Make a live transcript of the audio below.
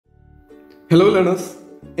Hello learners.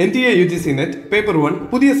 NTA UGC NET Paper 1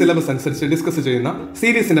 പുതിയ syllabus അനുസരിച്ച് discuss ചെയ്യുന്ന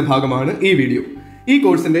സീരീസിന്റെ ഭാഗമാണ് ഈ വീഡിയോ. ഈ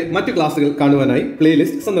കോഴ്സിന്റെ മറ്റു ക്ലാസുകൾ കാണുവാനായി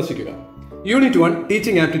പ്ലേലിസ്റ്റ് സന്ദർശിക്കുക. യൂണിറ്റ് 1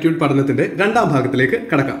 ടീച്ചിങ് ആപ്റ്റിറ്റ്യൂഡ് പഠനത്തിന്റെ രണ്ടാം ഭാഗത്തിലേക്ക്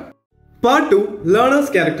കടക്കാം. Part 2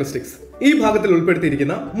 learners characteristics. ഈ ഭാഗത്തിൽ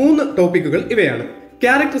ഉൾപ്പെടുത്തിയിരിക്കുന്ന 3 ടോപ്പിക്കുകൾ ഇവയാണ്: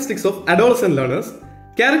 characteristics of adolescent learners,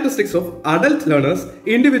 characteristics of adult learners,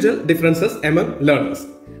 individual differences among learners.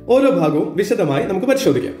 ഓരോ ഭാഗവും വിശദമായി നമുക്ക്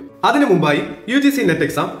പരിശോധിക്കാം. അതിനു മുമ്പായി UGC NET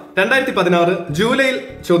Exam 2016 ജൂലൈയിൽ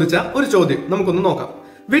ചോദിച്ച ഒരു ചോദ്യം നമുക്കൊന്ന് നോക്കാം.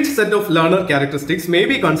 Which set of learner characteristics may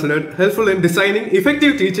be considered helpful in designing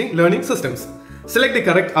effective teaching learning systems? Select the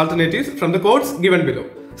correct alternatives from the codes given below.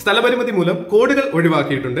 സ്ഥലപരിമിതി മൂലം കോഡുകൾ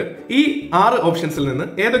ഒഴിവാക്കിയിട്ടുണ്ട്. ഈ 6 ഓപ്ഷൻസിൽ നിന്ന്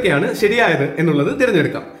ഏതൊക്കെയാണ് ശരിയായത് എന്നുള്ളത്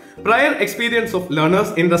തിരഞ്ഞെടുക്കാം. Prior experience of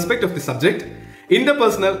learners in respect of the subject,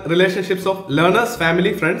 interpersonal relationships of learners,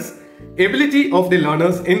 family, friends, ability of the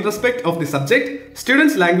learners in respect of the subject,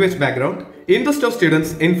 students' language background, interest of students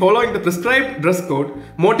in following the prescribed dress code,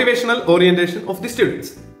 motivational orientation of the students.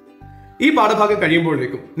 ഈ പാഠഭാഗം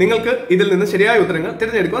കഴിയുമ്പോഴേക്കും നിങ്ങൾക്ക് ഇതിൽ നിന്ന് ശരിയായ ഉത്തരങ്ങൾ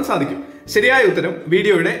തിരഞ്ഞെടുക്കാൻ സാധിക്കും. ശരിയായ ഉത്തരം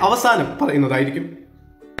വീഡിയോയുടെ അവസാനം പറയുന്നതായിരിക്കും.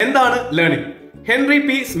 എന്താണ് ലേണിംഗ്? ഹെൻറി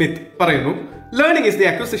പി സ്മിത്ത് പറയുന്നു, Learning is the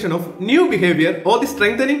acquisition of new behavior or the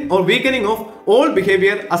strengthening or weakening of old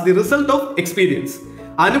behavior as the result of experience.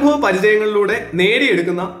 അനുഭവ പരിചയങ്ങളിലൂടെ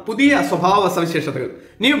നേടിയെടുക്കുന്ന പുതിയ സ്വഭാവ സവിശേഷതകൾ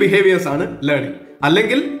ന്യൂ ബിഹേവിയേഴ്സ് ആണ് ലേണിംഗ്.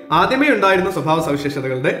 അല്ലെങ്കിൽ ആദ്യമേ ഉണ്ടായിരുന്ന സ്വഭാവ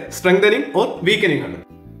സവിശേഷതകളുടെ സ്ട്രെങ്തനിങ് ഓർ വീക്കനിങ് ആണ്.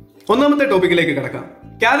 ഒന്നാമത്തെ ടോപ്പിക്കിലേക്ക് കടക്കാം.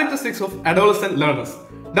 Characteristics of adolescent learners.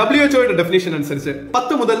 WHO definition അനുസരിച്ച്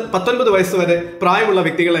 10 മുതൽ 19 വയസ്സ് വരെ പ്രായമുള്ള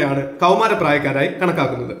വ്യക്തികളെയാണ് കൗമാര പ്രായക്കാരായി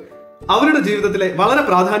കണക്കാക്കുന്നത്. അവരുടെ ജീവിതത്തിലെ വളരെ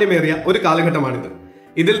പ്രാധാന്യമേറിയ ഒരു കാലഘട്ടമാണിത്.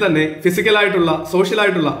 ഇതിൽ തന്നെ ഫിസിക്കലായിട്ടുള്ള,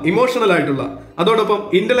 സോഷ്യലായിട്ടുള്ള, ഇമോഷണൽ ആയിട്ടുള്ള, അതോടൊപ്പം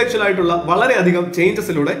ഇന്റലക്ച്വൽ ആയിട്ടുള്ള വളരെയധികം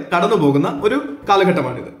ചേഞ്ചസിലൂടെ കടന്നു പോകുന്ന ഒരു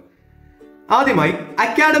കാലഘട്ടമാണിത്. ആദ്യമായി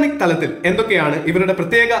അക്കാഡമിക് തലത്തിൽ എന്തൊക്കെയാണ് ഇവരുടെ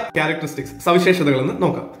പ്രത്യേക ക്യാരക്ടറിസ്റ്റിക്സ് സവിശേഷതകളെന്ന്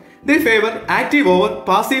നോക്കാം. They favor active over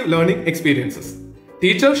passive learning experiences.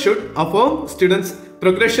 Teachers should affirm students'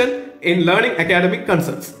 progression in learning academic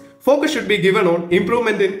concepts. Focus should be given on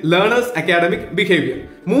improvement in learners' academic behavior.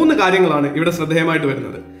 3 കാര്യങ്ങളാണ് ഇവിടെ ശ്രദ്ധേയമായിട്ട്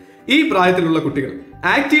വരുന്നത്. ഈ പ്രായത്തിലുള്ള കുട്ടികൾ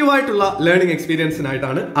ആക്റ്റീവായിട്ടുള്ള ലേണിംഗ്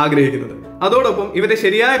എക്സ്പീരിയൻസിനായിട്ടാണ് ആഗ്രഹിക്കുന്നത്. അതോടൊപ്പം ഇവരെ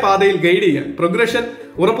ശരിയായ പാതയിൽ ഗൈഡ് ചെയ്യാൻ, പ്രോഗ്രഷൻ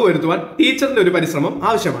ഉറപ്പുവരുത്തുവാൻ ടീച്ചറിന്റെ ഒരു പരിശ്രമം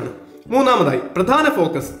ആവശ്യമാണ്. മൂന്നാമതായി പ്രധാന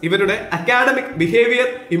ഫോക്കസ് ഇവരുടെ അക്കാഡമിക് ബിഹേവിയർ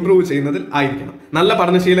ഇംപ്രൂവ് ചെയ്യുന്നതിൽ ആയിരിക്കണം. നല്ല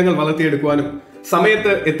പഠനശീലങ്ങൾ വളർത്തിയെടുക്കുവാനും,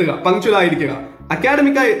 സമയത്ത് എത്തുക, പങ്ക്ച്വൽ ആയിരിക്കുക,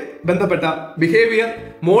 അക്കാഡമിക്കായി ബന്ധപ്പെട്ട ബിഹേവിയർ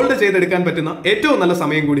മോൾഡ് ചെയ്തെടുക്കാൻ പറ്റുന്ന ഏറ്റവും നല്ല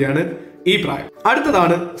സമയം കൂടിയാണ് ഈ പ്രായം.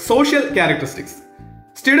 അടുത്തതാണ് social characteristics.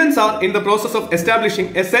 Students are in the process of establishing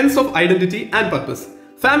a sense of identity and purpose.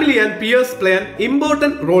 Family and peers play an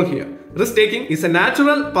important role here. Risk-taking is a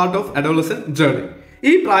natural part of adolescent journey.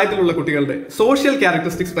 ഈ പ്രായത്തിലുള്ള കുട്ടികളുടെ social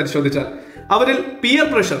characteristics പരിശോധിച്ചാൽ അവരിൽ peer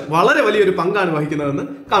pressure വളരെ വലിയൊരു പങ്കാണ് വഹിക്കുന്നതെന്ന്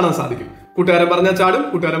കാണാൻ സാധിക്കും. കൂട്ടുകാരൻ പറഞ്ഞാൽ ചാടും,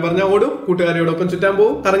 കൂട്ടുകാരൻ പറഞ്ഞാൽ ഓടും, കൂട്ടുകാരിയോടൊപ്പം ചുറ്റാൻ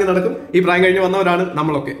പോകും, കറങ്ങി നടക്കും. ഈ പ്രായം കഴിഞ്ഞ് വന്നവരാണ്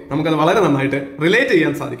നമ്മളൊക്കെ. നമുക്കത് വളരെ നന്നായിട്ട് റിലേറ്റ്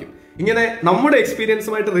ചെയ്യാൻ സാധിക്കും. ഇങ്ങനെ നമ്മുടെ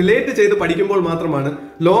എക്സ്പീരിയൻസുമായിട്ട് റിലേറ്റ് ചെയ്ത് പഠിക്കുമ്പോൾ മാത്രമാണ്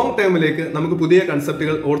ലോങ് ടേമിലേക്ക് നമുക്ക് പുതിയ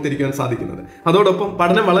കൺസെപ്റ്റുകൾ ഓർത്തിരിക്കാൻ സാധിക്കുന്നത്. അതോടൊപ്പം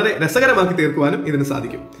പഠനം വളരെ രസകരമാക്കി തീർക്കുവാനും ഇതിന്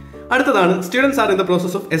സാധിക്കും. അടുത്തതാണ് students are in the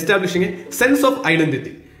process of establishing A sense of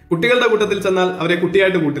identity. കുട്ടികളുടെ കൂട്ടത്തിൽ ചെന്നാൽ അവരെ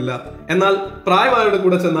കുട്ടിയായിട്ട് കൂട്ടില്ല, എന്നാൽ പ്രായമായവരുടെ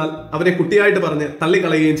കൂടെ ചെന്നാൽ അവരെ കുട്ടിയായിട്ട് പറഞ്ഞ്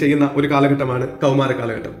തള്ളിക്കളയുകയും ചെയ്യുന്ന ഒരു കാലഘട്ടമാണ് കൗമാര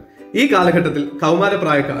കാലഘട്ടം. ഈ കാലഘട്ടത്തിൽ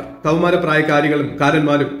കൗമാരപ്രായക്കാരികളും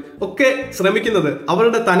കാരന്മാരും ഒക്കെ ശ്രമിക്കുന്നത്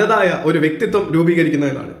അവരുടെ തനതായ ഒരു വ്യക്തിത്വം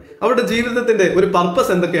രൂപീകരിക്കുന്നതിനാണ്. അവരുടെ ജീവിതത്തിന്റെ ഒരു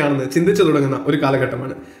പർപ്പസ് എന്തൊക്കെയാണെന്ന് ചിന്തിച്ചു തുടങ്ങുന്ന ഒരു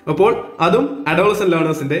കാലഘട്ടമാണ്. അപ്പോൾ അതും അഡോളസെന്റ്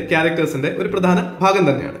ലേണേഴ്സിന്റെ ക്യാരക്ടേഴ്സിന്റെ ഒരു പ്രധാന ഭാഗം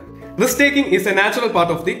തന്നെയാണ്. Risk taking is A natural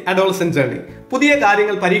part of the adolescent journey. പുതിയ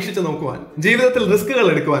കാര്യങ്ങൾ പരീക്ഷിച്ച് നോക്കുവാൻ, ജീവിതത്തിൽ റിസ്കുകൾ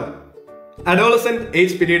എടുക്കുവാൻ അഡോളസെന്റ്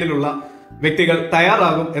ഏജ് പീരീഡിലുള്ള വ്യക്തികൾ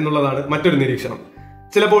തയ്യാറാകും എന്നുള്ളതാണ് മറ്റൊരു നിരീക്ഷണം.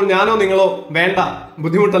 ചിലപ്പോൾ ഞാനോ നിങ്ങളോ വേണ്ട,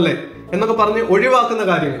 ബുദ്ധിമുട്ടല്ലേ എന്നൊക്കെ പറഞ്ഞ് ഒഴിവാക്കുന്ന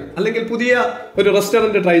കാര്യങ്ങൾ, അല്ലെങ്കിൽ പുതിയ ഒരു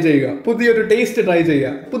റെസ്റ്റോറന്റ് ട്രൈ ചെയ്യുക, പുതിയൊരു ടേസ്റ്റ് ട്രൈ ചെയ്യുക,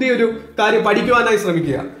 പുതിയൊരു കാര്യം പഠിക്കുവാനായി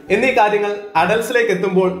ശ്രമിക്കുക എന്നീ കാര്യങ്ങൾ അഡൽട്സിലേക്ക്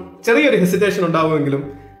എത്തുമ്പോൾ ചെറിയൊരു ഹെസിറ്റേഷൻ ഉണ്ടാവുമെങ്കിലും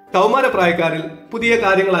കൗമാര പ്രായക്കാരിൽ പുതിയ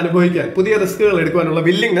കാര്യങ്ങൾ അനുഭവിക്കാൻ, പുതിയ റിസ്കുകൾ എടുക്കുവാനുള്ള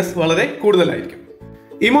വില്ലിംഗ്നെസ് വളരെ കൂടുതലായിരിക്കും.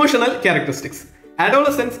 Emotional characteristics.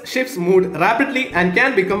 Adolescents shifts mood rapidly and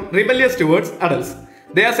can become rebellious towards adults.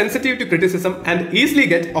 They are sensitive to criticism and easily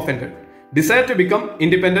get offended. Desire to become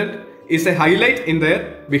independent is a highlight in their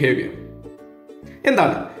behavior.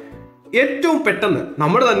 എന്താണ് ഏറ്റവും പെട്ടെന്ന്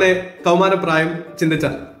നമ്മുടെ തന്നെ കൗമാരപ്രായം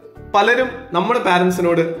ചിന്തിച്ചാൽ പലരും നമ്മുടെ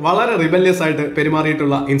പാരന്റ്സിനോട് വളരെ rebellious ആയിട്ട്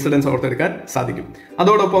പെരുമാറിയിട്ടുള്ള ഇൻസിഡൻസ് ഓർത്തെടുക്കാൻ സാധിക്കും.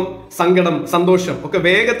 അതോടൊപ്പം സങ്കടം, സന്തോഷം ഒക്കെ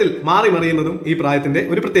വേഗത്തിൽ മറിയുന്നതും ഈ പ്രായത്തിന്റെ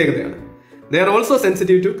ഒരു പ്രത്യേകതയാണ്. They are also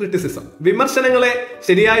sensitive to criticism. വിമർശനങ്ങളെ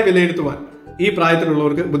ശരിയായി വിലയിരുത്തുവാൻ ഈ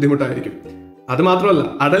പ്രായത്തിലുള്ളവർക്ക് ബുദ്ധിമുട്ടായിരിക്കും. അതുമാത്രമല്ല,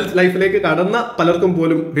 അഡൽട്ട് ലൈഫിലേക്ക് കടന്ന പലർക്കും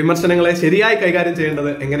പോലും വിമർശനങ്ങളെ ശരിയായി കൈകാര്യം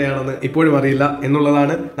ചെയ്യേണ്ടത് എങ്ങനെയാണെന്ന് ഇപ്പോഴും അറിയില്ല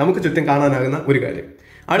എന്നുള്ളതാണ് നമുക്ക് ചുറ്റും കാണാനാകുന്ന ഒരു കാര്യം.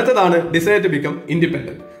 അടുത്തതാണ് ഡിസയർ ടു ബിക്കം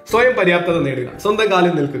ഇൻഡിപെൻഡന്റ്, സ്വയം പര്യാപ്തത നേടുക, സ്വന്തം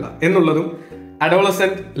കാലിൽ നിൽക്കുക എന്നുള്ളതും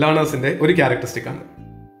അഡോളസെന്റ് ലേണേഴ്സിന്റെ ഒരു ക്യാരക്ടറിസ്റ്റിക് ആണ്.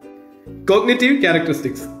 Cognitive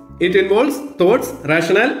characteristics. It involves thoughts,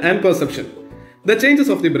 rationale and perception. The changes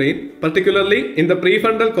of the brain, particularly in the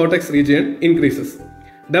prefrontal cortex region, increases.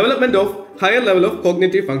 Development of higher level of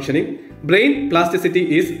cognitive functioning, brain plasticity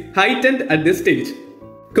is heightened at this stage.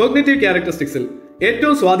 Cognitive characteristicsൽ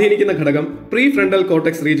ഏറ്റവും സ്വാധീനിക്കുന്ന ഘടകം prefrontal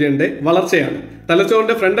cortex റീജിയന്റെ വളർച്ചയാണ്.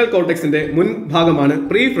 തലച്ചോറിന്റെ frontal കോർട്ടെക്സിന്റെ മുൻഭാഗമാണ്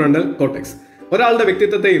prefrontal cortex. ഒരാളുടെ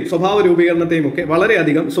വ്യക്തിത്വത്തെയും സ്വഭാവ രൂപീകരണത്തെയും ഒക്കെ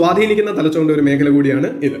വളരെയധികം സ്വാധീനിക്കുന്ന തലച്ചോറിന്റെ ഒരു മേഖല കൂടിയാണ്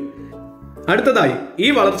ഇത്. അടുത്തതായി ഈ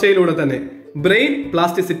വളർച്ചയിലൂടെ തന്നെ ബ്രെയിൻ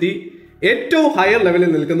പ്ലാസ്റ്റിസിറ്റി ഏറ്റവും ഹയർ ലെവലിൽ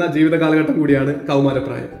നിൽക്കുന്ന ജീവിത കാലഘട്ടം കൂടിയാണ്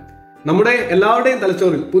കൗമാരപ്രായം. നമ്മുടെ എല്ലാവരുടെയും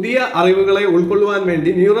തലച്ചോറിൽ പുതിയ അറിവുകളെ ഉൾക്കൊള്ളുവാൻ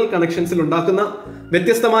വേണ്ടി ന്യൂറൽ കണക്ഷൻസിൽ ഉണ്ടാക്കുന്ന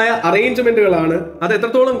വ്യത്യസ്തമായ അറേഞ്ച്മെന്റുകളാണ്. അത്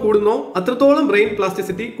എത്രത്തോളം കൂടുന്നോ അത്രത്തോളം ബ്രെയിൻ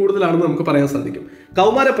പ്ലാസ്റ്റിസിറ്റി കൂടുതലാണെന്ന് നമുക്ക് പറയാൻ സാധിക്കും.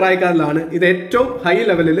 കൗമാരപ്രായക്കാരിലാണ് ഇത് ഏറ്റവും ഹൈ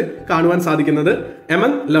ലെവലിൽ കാണുവാൻ സാധിക്കുന്നത്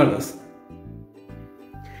എമംഗ് ലേണേഴ്സ്.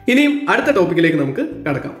 ഇനിയും അടുത്ത ടോപ്പിക്കിലേക്ക് നമുക്ക്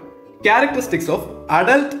കടക്കാം. Characteristics of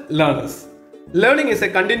adult learners. Learning is a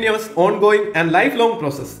continuous, ongoing and lifelong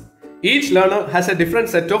process. Each learner has a different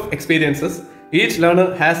set of experiences. Each learner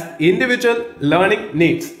has individual learning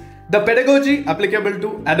needs. The pedagogy applicable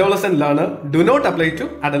to adolescent learner do not apply to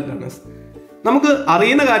adult learners. നമുക്ക്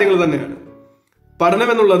അറിയുന്ന കാര്യങ്ങൾ തന്നെയാണ്.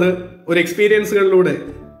 പഠനം എന്നുള്ളത് ഒരു എക്സ്പീരിയൻസുകളിലൂടെ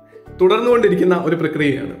തുടർന്നുകൊണ്ടിരിക്കുന്ന ഒരു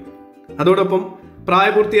പ്രക്രിയയാണ്. അതോടൊപ്പം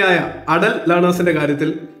പ്രായപൂർത്തിയായ അഡൽട്ട് ലേണേഴ്സിന്റെ കാര്യത്തിൽ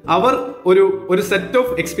അവർ ഒരു സെറ്റ്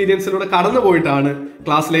ഓഫ് എക്സ്പീരിയൻസിലൂടെ കടന്നു പോയിട്ടാണ്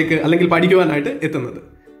ക്ലാസ്സിലേക്ക് അല്ലെങ്കിൽ പഠിക്കുവാനായിട്ട് എത്തുന്നത്.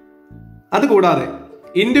 അതുകൂടാതെ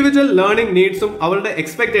ഇൻഡിവിജ്വൽ ലേണിംഗ് നീഡ്സും അവരുടെ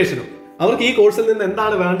എക്സ്പെക്ടേഷനും, അവർക്ക് ഈ കോഴ്സിൽ നിന്ന്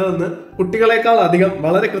എന്താണ് വേണ്ടതെന്ന് കുട്ടികളെക്കാൾ അധികം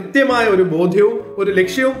വളരെ കൃത്യമായ ഒരു ബോധ്യവും ഒരു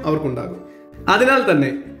ലക്ഷ്യവും അവർക്കുണ്ടാകും. അതിനാൽ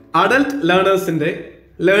തന്നെ അഡൽട്ട് ലേണേഴ്സിന്റെ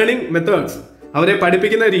ലേണിംഗ് മെത്തേഡ്സ്, അവരെ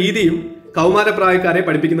പഠിപ്പിക്കുന്ന രീതിയും കൗമാരപ്രായക്കാരെ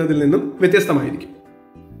പഠിപ്പിക്കുന്നതിൽ നിന്നും വ്യത്യസ്തമായിരിക്കും.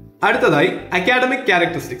 അടുത്തതായി academic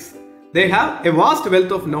characteristics. They have a vast wealth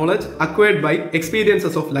of knowledge acquired by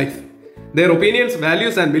experiences of life. Their opinions,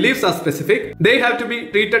 values and beliefs are specific. They have to be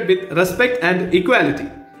treated with respect and equality.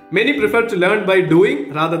 Many prefer to learn by doing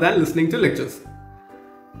rather than listening to lectures.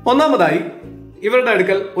 ഒന്നാമതായി ഇവരുടെ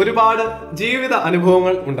അടുക്കൽ ഒരുപാട് ജീവിത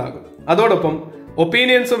അനുഭവങ്ങൾ ഉണ്ടാകും. അതോടൊപ്പം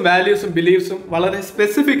ഒപ്പീനിയൻസും വാല്യൂസും ബിലീഫ്സും വളരെ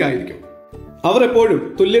specific ആയിരിക്കും. അവർ എപ്പോഴും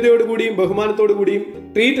തുല്യതയോടുകൂടിയും ബഹുമാനത്തോടു കൂടിയും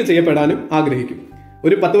ട്രീറ്റ് ചെയ്യപ്പെടാനും ആഗ്രഹിക്കും.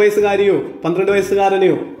 ഒരു 10 വയസ്സുകാരിയോ 12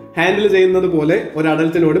 വയസ്സുകാരനെയോ ഹാൻഡിൽ ചെയ്യുന്നത് പോലെ ഒരു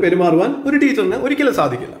അഡൽറ്റിനോട് പെരുമാറുവാൻ ഒരു ടീച്ചറിന് ഒരിക്കലും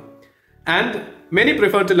സാധിക്കില്ല. And many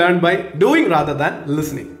prefer to learn by doing rather than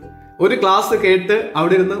listening. ഒരു ക്ലാസ് കേട്ട്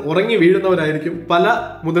അവിടെ ഇരുന്ന് ഉറങ്ങി വീഴുന്നവരായിരിക്കും പല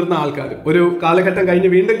മുതിർന്ന ആൾക്കാരും. ഒരു കാലഘട്ടം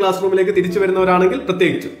കഴിഞ്ഞ് വീണ്ടും ക്ലാസ് റൂമിലേക്ക് തിരിച്ചു വരുന്നവരാണെങ്കിൽ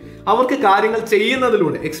പ്രത്യേകിച്ചും അവർക്ക് കാര്യങ്ങൾ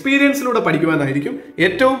ചെയ്യുന്നതിലൂടെ, എക്സ്പീരിയൻസിലൂടെ പഠിക്കുവാനായിരിക്കും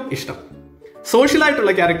ഏറ്റവും ഇഷ്ടം. സോഷ്യൽ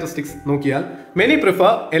ആയിട്ടുള്ള ക്യാരക്ടറിസ്റ്റിക്സ് നോക്കിയാൽ many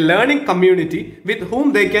prefer A learning community with ഹൂം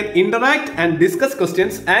they can interact and discuss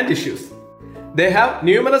questions and issues. They have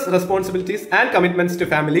numerous responsibilities and commitments to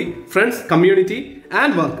family, friends, community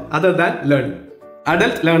and work other than learning.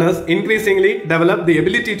 Adult learners increasingly develop the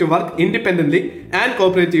ability to work independently and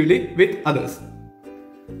cooperatively with others.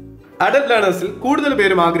 Adult learnersൽ കൂടുതൽ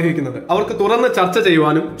പേരും ആഗ്രഹിക്കുന്നത് അവർക്ക് തുറന്ന് ചർച്ച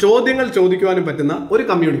ചെയ്യുവാനും ചോദ്യങ്ങൾ ചോദിക്കുവാനും പറ്റുന്ന ഒരു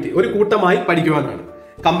കമ്മ്യൂണിറ്റി, ഒരു കൂട്ടമായി പഠിക്കുവാനാണ്.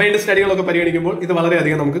 കമ്പൈൻഡ് സ്റ്റഡികളൊക്കെ പരിഗണിക്കുമ്പോൾ ഇത്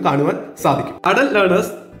വളരെയധികം നമുക്ക് കാണുവാൻ സാധിക്കും. അഡൽട്ട്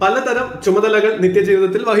ലേണേഴ്സ് പലതരം ചുമതലകൾ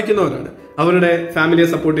നിത്യജീവിതത്തിൽ വഹിക്കുന്നവരാണ്. അവരുടെ ഫാമിലിയെ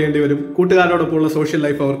സപ്പോർട്ട് ചെയ്യേണ്ടി വരും. കൂട്ടുകാരോടൊപ്പമുള്ള സോഷ്യൽ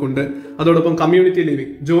ലൈഫ് അവർക്കുണ്ട്. അതോടൊപ്പം കമ്മ്യൂണിറ്റി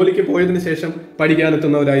ലിവിംഗ്, ജോലിക്ക് പോയതിനു ശേഷം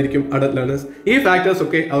പഠിക്കാനെത്തുന്നവരായിരിക്കും അഡൽട്ട് ലേണേഴ്സ്. ഈ ഫാക്ടേഴ്സ്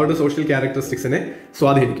ഒക്കെ അവരുടെ സോഷ്യൽ ക്യാരക്ടറിസ്റ്റിക്സിനെ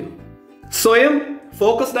സ്വാധീനിക്കുന്നു. സ്വയം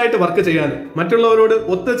ഫോക്കസ്ഡ് ആയിട്ട് വർക്ക് ചെയ്യാനും മറ്റുള്ളവരോട്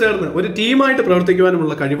ഒത്തുചേർന്ന് ഒരു ടീമായിട്ട്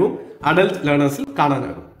പ്രവർത്തിക്കുവാനുമുള്ള കഴിവും അഡൽട്ട് ലേണേഴ്സിൽ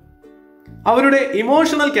കാണാനാകും. അവരുടെ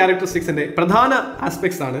ഇമോഷണൽ ക്യാരക്ടറിസ്റ്റിക്സിന്റെ പ്രധാന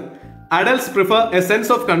ആസ്പെക്ട്സ് ആണ് adults prefer a sense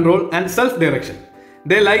of control and self-direction.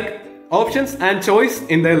 They like options and choice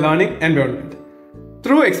in their learning environment.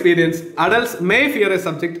 Through experience, adults may fear a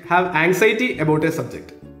subject, have anxiety about a subject.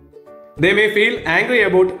 They may feel angry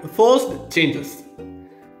about forced changes.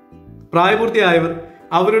 പ്രായപൂർത്തിയായവർ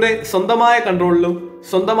അവരുടെ സ്വന്തമായ കൺട്രോളിലും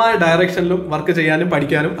സ്വന്തമായ ഡയറക്ഷനിലും work ചെയ്യാനും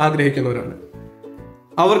പഠിക്കാനും ആഗ്രഹിക്കുന്നവരാണ്.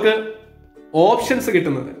 അവർക്ക് options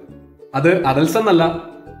കിട്ടുന്നത്, അത് adults എന്നല്ല,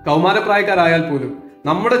 കൗമാരപ്രായക്കാരായാൽ പോലും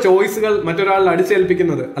നമ്മുടെ ചോയ്സുകൾ മറ്റൊരാൾ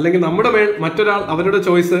അടിച്ചേൽപ്പിക്കുന്നത് അല്ലെങ്കിൽ നമ്മുടെ മേൽ മറ്റൊരാൾ അവരുടെ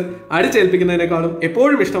ചോയ്സ് അടിച്ചേൽപ്പിക്കുന്നതിനേക്കാളും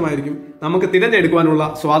എപ്പോഴും ഇഷ്ടമായിരിക്കും നമുക്ക് തിരഞ്ഞെടുക്കുവാനുള്ള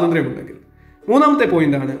സ്വാതന്ത്ര്യമുണ്ടെങ്കിൽ. മൂന്നാമത്തെ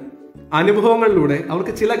പോയിന്റാണ് അനുഭവങ്ങളിലൂടെ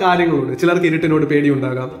അവർക്ക് ചില കാര്യങ്ങളോട്, ചിലർക്ക് ഇരുട്ടിനോട് പേടി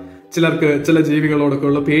ഉണ്ടാകാം, ചിലർക്ക് ചില ജീവികളോടൊക്കെ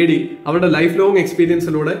ഉള്ള പേടി അവരുടെ ലൈഫ് ലോങ്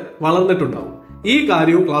എക്സ്പീരിയൻസിലൂടെ വളർന്നിട്ടുണ്ടാവും. ഈ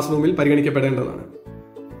കാര്യവും ക്ലാസ് റൂമിൽ പരിഗണിക്കപ്പെടേണ്ടതാണ്.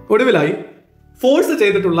 ഒടുവിലായി ഫോഴ്സ്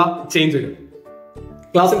ചെയ്തിട്ടുള്ള ചേഞ്ചുകൾ,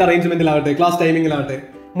 ക്ലാസിന്റെ അറേഞ്ച്മെന്റിലാകട്ടെ, ക്ലാസ് ടൈമിങ്ങിലാകട്ടെ,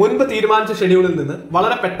 മുൻപ് തീരുമാനിച്ച ഷെഡ്യൂളിൽ നിന്ന്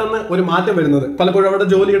വളരെ പെട്ടെന്ന് ഒരു മാറ്റം വരുന്നത് പലപ്പോഴും അവരുടെ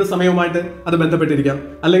ജോലിയുടെ സമയവുമായിട്ട് അത് ബന്ധപ്പെട്ടിരിക്കാം,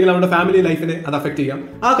 അല്ലെങ്കിൽ അവരുടെ ഫാമിലി ലൈഫിനെ അത് അഫക്ട് ചെയ്യാം.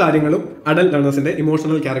 ആ കാര്യങ്ങളും അഡൽട്ട് ലേണേഴ്സിന്റെ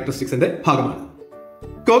ഇമോഷണൽ ക്യാരക്ടറിസ്റ്റിക്സിന്റെ ഭാഗമാണ്.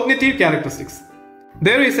 Cognitive characteristics.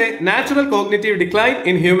 There is a natural cognitive decline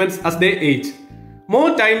in humans as they age. More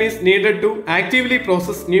time is needed to actively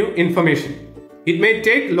process new information. It may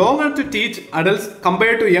take longer to teach adults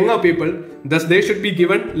compared to younger people, thus they should be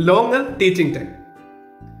given longer teaching time.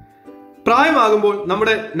 പ്രായമാകുമ്പോൾ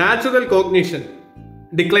നമ്മുടെ natural cognition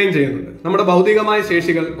decline ചെയ്യുന്നുണ്ട്. നമ്മുടെ ഭൗതികമായ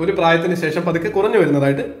ശേഷികൾ ഒരു പ്രായത്തിന് ശേഷം പതുക്കെ കുറഞ്ഞു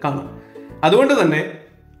വരുന്നതായിട്ട് കാണാം. അതുകൊണ്ട് തന്നെ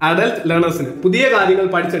അഡൽട്ട് ലേണേഴ്സിന് പുതിയ കാര്യങ്ങൾ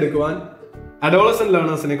പഠിച്ചെടുക്കുവാൻ അഡോളസെന്റ്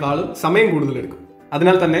ലേണേഴ്സിനെക്കാളും സമയം കൂടുതലെടുക്കും.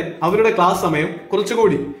 അതിനാൽ തന്നെ അവരുടെ ക്ലാസ് സമയം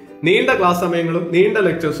കുറച്ചുകൂടി നീണ്ട ക്ലാസ് സമയങ്ങളും നീണ്ട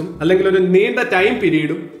ലെക്ചേഴ്സും അല്ലെങ്കിൽ ഒരു നീണ്ട ടൈം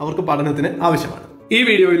പീരീഡും അവർക്ക് പഠനത്തിന് ആവശ്യമാണ്. ഈ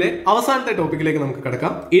വീഡിയോയിലെ അവസാനത്തെ ടോപ്പിക്കിലേക്ക് നമുക്ക്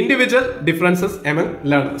കിടക്കാം, ഇൻഡിവിജ്വൽ ഡിഫറൻസസ് എമംഗ്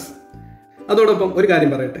ലേണേഴ്സ്. അതോടൊപ്പം ഒരു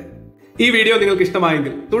കാര്യം പറയട്ടെ, ഈ വീഡിയോ നിങ്ങൾക്ക്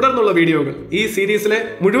ഇഷ്ടമായെങ്കിൽ തുടർന്നുള്ള വീഡിയോകൾ, ഈ സീരീസിലെ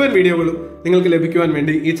മുഴുവൻ വീഡിയോകളും നിങ്ങൾക്ക് ലഭിക്കുവാൻ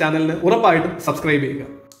വേണ്ടി ഈ ചാനലിന് ഉറപ്പായിട്ടും സബ്സ്ക്രൈബ് ചെയ്യുക.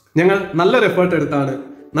 ഞങ്ങൾ നല്ലൊരു എഫേർട്ട് എടുത്താണ്,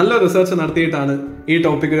 നല്ല റിസർച്ച് നടത്തിയിട്ടാണ് ഈ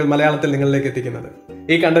ടോപ്പിക്കുകൾ മലയാളത്തിൽ നിങ്ങളിലേക്ക് എത്തിക്കുന്നത്.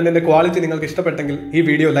 ഈ കണ്ടന്റിന്റെ ക്വാളിറ്റി നിങ്ങൾക്ക് ഇഷ്ടപ്പെട്ടെങ്കിൽ ഈ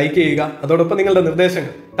വീഡിയോ ലൈക്ക് ചെയ്യുക. അതോടൊപ്പം നിങ്ങളുടെ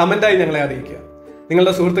നിർദ്ദേശങ്ങൾ കമന്റായി ഞങ്ങളെ അറിയിക്കുക.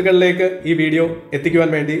 നിങ്ങളുടെ സുഹൃത്തുക്കളിലേക്ക് ഈ വീഡിയോ എത്തിക്കുവാൻ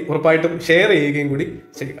വേണ്ടി ഉറപ്പായിട്ടും ഷെയർ ചെയ്യുകയും കൂടി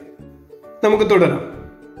ചെയ്യുക. നമുക്ക് തുടരാം.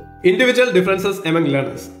 Individual differences among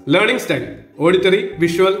learners. Learning style, auditory,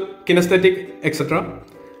 visual, kinaesthetic etcetera,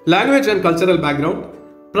 language and cultural background,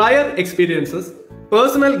 prayer experiences,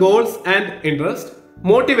 personal goals and interest,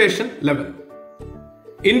 motivation level.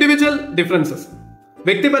 Individual differences.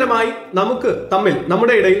 വ്യക്തിപരമായി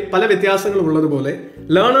നമ്മുടെ ഇടയിൽ പല വ്യത്യാസങ്ങളും ഉള്ളതുപോലെ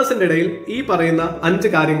ലേണേഴ്സിന്റെ ഇടയിൽ ഈ പറയുന്ന 5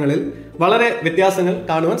 കാര്യങ്ങളിൽ വളരെ വ്യത്യാസങ്ങൾ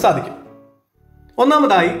കാണുവാൻ സാധിക്കും.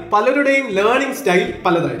 ഒന്നാമതായി, പലരുടെയും ലേണിംഗ് സ്റ്റൈൽ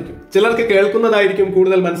പലതായിരിക്കും. ചിലർക്ക് കേൾക്കുന്നതായിരിക്കും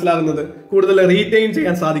കൂടുതൽ മനസ്സിലാകുന്നത്, കൂടുതൽ റീറ്റെയിൻ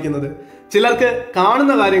ചെയ്യാൻ സാധിക്കുന്നത്. ചിലർക്ക്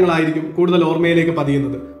കാണുന്ന കാര്യങ്ങളായിരിക്കും കൂടുതൽ ഓർമ്മയിലേക്ക്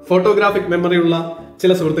പതിയുന്നത്. ഫോട്ടോഗ്രാഫിക് മെമ്മറി ഉള്ള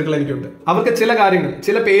ചില സുഹൃത്തുക്കൾ എനിക്കുണ്ട്. അവർക്ക് ചില കാര്യങ്ങൾ,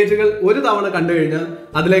 ചില പേജുകൾ ഒരു തവണ കണ്ടു കഴിഞ്ഞാൽ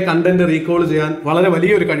അതിലെ കണ്ടന്റ് റീകോൾ ചെയ്യാൻ വളരെ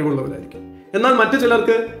വലിയൊരു കഴിവുള്ളവരായിരിക്കും. എന്നാൽ മറ്റു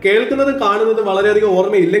ചിലർക്ക് കേൾക്കുന്നതും കാണുന്നതും വളരെയധികം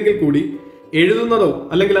ഓർമ്മയില്ലെങ്കിൽ കൂടി എഴുതുന്നതോ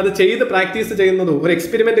അല്ലെങ്കിൽ അത് ചെയ്ത് പ്രാക്ടീസ് ചെയ്യുന്നതോ ഒരു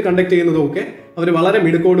എക്സ്പെരിമെന്റ് കണ്ടക്ട് ചെയ്യുന്നതോ ഒക്കെ അവർ വളരെ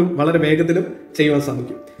മിടുക്കോടും വളരെ വേഗത്തിലും ചെയ്യുവാൻ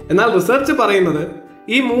സാധിക്കും. എന്നാൽ റിസർച്ച് പറയുന്നത്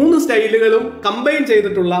ഈ 3 സ്റ്റൈലുകളും കമ്പൈൻ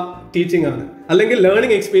ചെയ്തിട്ടുള്ള ടീച്ചിങ് ആണ്, അല്ലെങ്കിൽ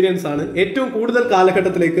ലേണിംഗ് എക്സ്പീരിയൻസ് ആണ് ഏറ്റവും കൂടുതൽ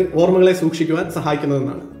കാലഘട്ടത്തിലേക്ക് ഓർമ്മകളെ സൂക്ഷിക്കുവാൻ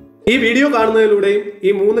സഹായിക്കുന്നതെന്നാണ്. ഈ വീഡിയോ കാണുന്നതിലൂടെയും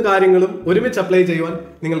ഈ 3 കാര്യങ്ങളും ഒരുമിച്ച് അപ്ലൈ ചെയ്യുവാൻ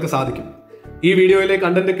നിങ്ങൾക്ക് സാധിക്കും. ഈ വീഡിയോയിലെ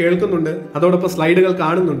കണ്ടന്റ് കേൾക്കുന്നുണ്ട്, അതോടൊപ്പം സ്ലൈഡുകൾ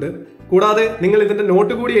കാണുന്നുണ്ട്. കൂടാതെ നിങ്ങൾ ഇതിന്റെ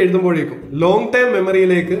നോട്ട് കൂടി എഴുതുമ്പോഴേക്കും ലോങ് ടൈം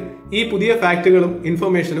മെമ്മറിയിലേക്ക് ഈ പുതിയ ഫാക്റ്റുകളും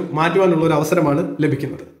ഇൻഫർമേഷനും മാറ്റുവാനുള്ള ഒരു അവസരമാണ്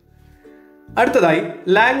ലഭിക്കുന്നത്. അടുത്തതായി,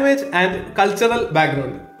 ലാംഗ്വേജ് ആൻഡ് കൾച്ചറൽ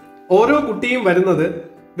ബാക്ക്ഗ്രൗണ്ട്. ഓരോ കുട്ടിയും വരുന്നത്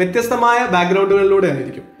വ്യത്യസ്തമായ ബാക്ക്ഗ്രൗണ്ടുകളിലൂടെ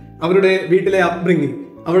ആയിരിക്കും. അവരുടെ വീട്ടിലെ അപ്ബ്രിങ്ങിങ്,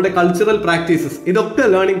 അവരുടെ കൾച്ചറൽ പ്രാക്ടീസസ്, ഇതൊക്കെ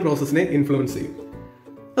ലേണിംഗ് പ്രോസസ്സിനെ ഇൻഫ്ലുവൻസ് ചെയ്യും.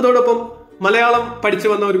 അതോടൊപ്പം മലയാളം പഠിച്ചു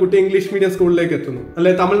വന്ന ഒരു കുട്ടി ഇംഗ്ലീഷ് മീഡിയം സ്കൂളിലേക്ക് എത്തുന്നു,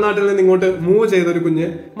 അല്ലെ തമിഴ്നാട്ടിൽ നിന്ന് ഇങ്ങോട്ട് മൂവ് ചെയ്ത ഒരു കുഞ്ഞ്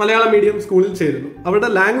മലയാളം മീഡിയം സ്കൂളിൽ ചേരുന്നു. അവരുടെ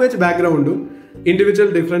language ബാക്ക്ഗ്രൗണ്ടും individual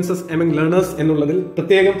differences among learners എന്നുള്ളതിൽ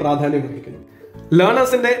പ്രത്യേകം പ്രാധാന്യം അർഹിക്കുന്നു.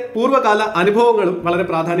 ലേണേഴ്സിന്റെ പൂർവ്വകാല അനുഭവങ്ങളും വളരെ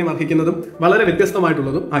പ്രാധാന്യം അർഹിക്കുന്നതും വളരെ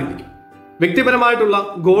വ്യത്യസ്തമായിട്ടുള്ളതും ആയിരിക്കും. വ്യക്തിപരമായിട്ടുള്ള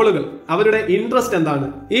ഗോളുകൾ, അവരുടെ ഇൻട്രസ്റ്റ് എന്താണ്,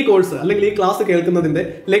 ഈ കോഴ്സ് അല്ലെങ്കിൽ ഈ ക്ലാസ് കേൾക്കുന്നതിന്റെ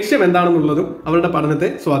ലക്ഷ്യം എന്താണെന്നുള്ളതും അവരുടെ പഠനത്തെ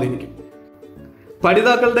സ്വാധീനിക്കും.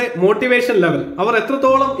 പഠിതാക്കളുടെ മോട്ടിവേഷൻ ലെവൽ, അവർ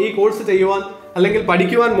എത്രത്തോളം ഈ കോഴ്സ് ചെയ്യുവാൻ അല്ലെങ്കിൽ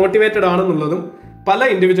പഠിക്കുവാൻ മോട്ടിവേറ്റഡ് ആണെന്നുള്ളതും പല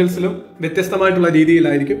ഇൻഡിവിജ്വൽസിലും വ്യത്യസ്തമായിട്ടുള്ള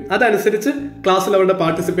രീതിയിലായിരിക്കും. അതനുസരിച്ച് ക്ലാസ്സിൽ അവരുടെ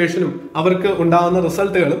പാർട്ടിസിപ്പേഷനും അവർക്ക് ഉണ്ടാകുന്ന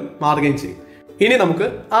റിസൾട്ടുകളും മാറുകയും ചെയ്യും. ഇനി നമുക്ക്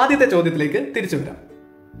ആദ്യത്തെ ചോദ്യത്തിലേക്ക് തിരിച്ചു വരാം.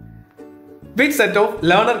 Which set of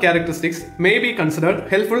learner characteristics may be considered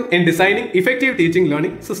helpful in designing effective teaching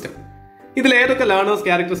learning system? ഇതിൽ ഏതൊക്കെ ലേണേഴ്സ്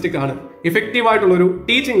ക്യാരക്ടറിസ്റ്റിക് ആണ് ഇഫക്റ്റീവ് ആയിട്ടുള്ള ഒരു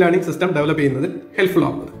ടീച്ചിങ് ലേണിംഗ് സിസ്റ്റം ഡെവലപ്പ് ചെയ്യുന്നതിൽ ഹെൽപ്ഫുൾ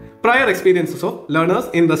ആവുന്നത്? Prayer experiences of learners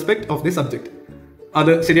in respect of the subject,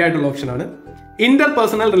 അത് ശരിയായിട്ടുള്ള ഓപ്ഷനാണ്.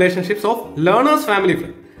 Interpersonal relationships of learners family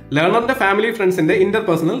friend, ലേണറിന്റെ family ഫ്രണ്ട്സിന്റെ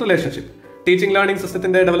ഇന്റർപേഴ്സണൽ റിലേഷൻഷിപ്പ് ടീച്ചിങ് ലേണിംഗ്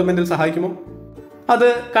സിസ്റ്റത്തിന്റെ ഡെവലപ്മെന്റിൽ സഹായിക്കുമോ? അത്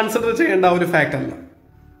കൺസിഡർ ചെയ്യേണ്ട ഒരു ഫാക്ട് അല്ല.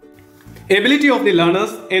 Ability of the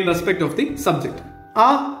learners in respect of the subject, ആ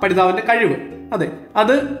പഠിതാവിന്റെ കഴിവ്, അതെ,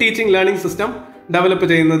 അത് ടീച്ചിങ് ലേണിംഗ് സിസ്റ്റം ഡെവലപ്പ്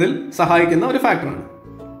ചെയ്യുന്നതിൽ സഹായിക്കുന്ന ഒരു ഫാക്ടറാണ്.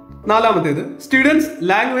 നാലാമത്തേത്, സ്റ്റുഡൻസ്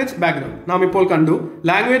ലാംഗ്വേജ് ബാക്ക്ഗ്രൗണ്ട്. നാം ഇപ്പോൾ കണ്ടു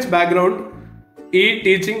ലാംഗ്വേജ് ബാക്ക്ഗ്രൗണ്ട് ഈ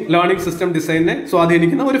ടീച്ചിങ് ലേണിംഗ് സിസ്റ്റം ഡിസൈനിനെ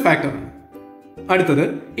സ്വാധീനിക്കുന്ന ഒരു ഫാക്ടറാണ്. അടുത്തത്,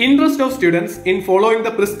 interest of students in following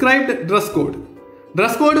the prescribed dress code.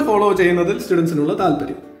 Dress code follow ചെയ്യുന്നതിൽ സ്റ്റുഡൻസിനുള്ള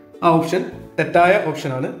താല്പര്യം, ആ ഓപ്ഷൻ തെറ്റായ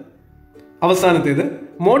ഓപ്ഷനാണ്. അവസാനത്തേത്,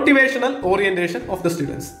 motivational orientation of the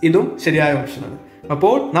students, ഇതും ശരിയായ ഓപ്ഷനാണ്.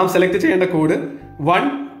 അപ്പോൾ നാം സെലക്ട് ചെയ്യേണ്ട കോഡ് 1,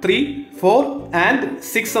 3, 4 and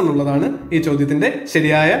 6 എന്നുള്ളതാണ് ഈ ചോദ്യത്തിന്റെ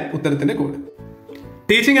ശരിയായ ഉത്തരത്തിന്റെ കോഡ്.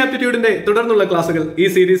 ടീച്ചിങ് ആപ്റ്റിറ്റ്യൂഡിന്റെ തുടർന്നുള്ള ക്ലാസുകൾ ഈ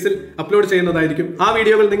സീരീസിൽ അപ്ലോഡ് ചെയ്യുന്നതായിരിക്കും. ആ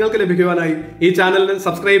വീഡിയോകൾ നിങ്ങൾക്ക് ലഭിക്കുവാനായി ഈ ചാനലിന്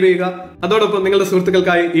സബ്സ്ക്രൈബ് ചെയ്യുക. അതോടൊപ്പം നിങ്ങളുടെ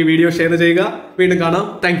സുഹൃത്തുക്കൾക്കായി ഈ വീഡിയോ ഷെയർ ചെയ്യുക. വീണ്ടും കാണാം.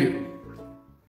 താങ്ക്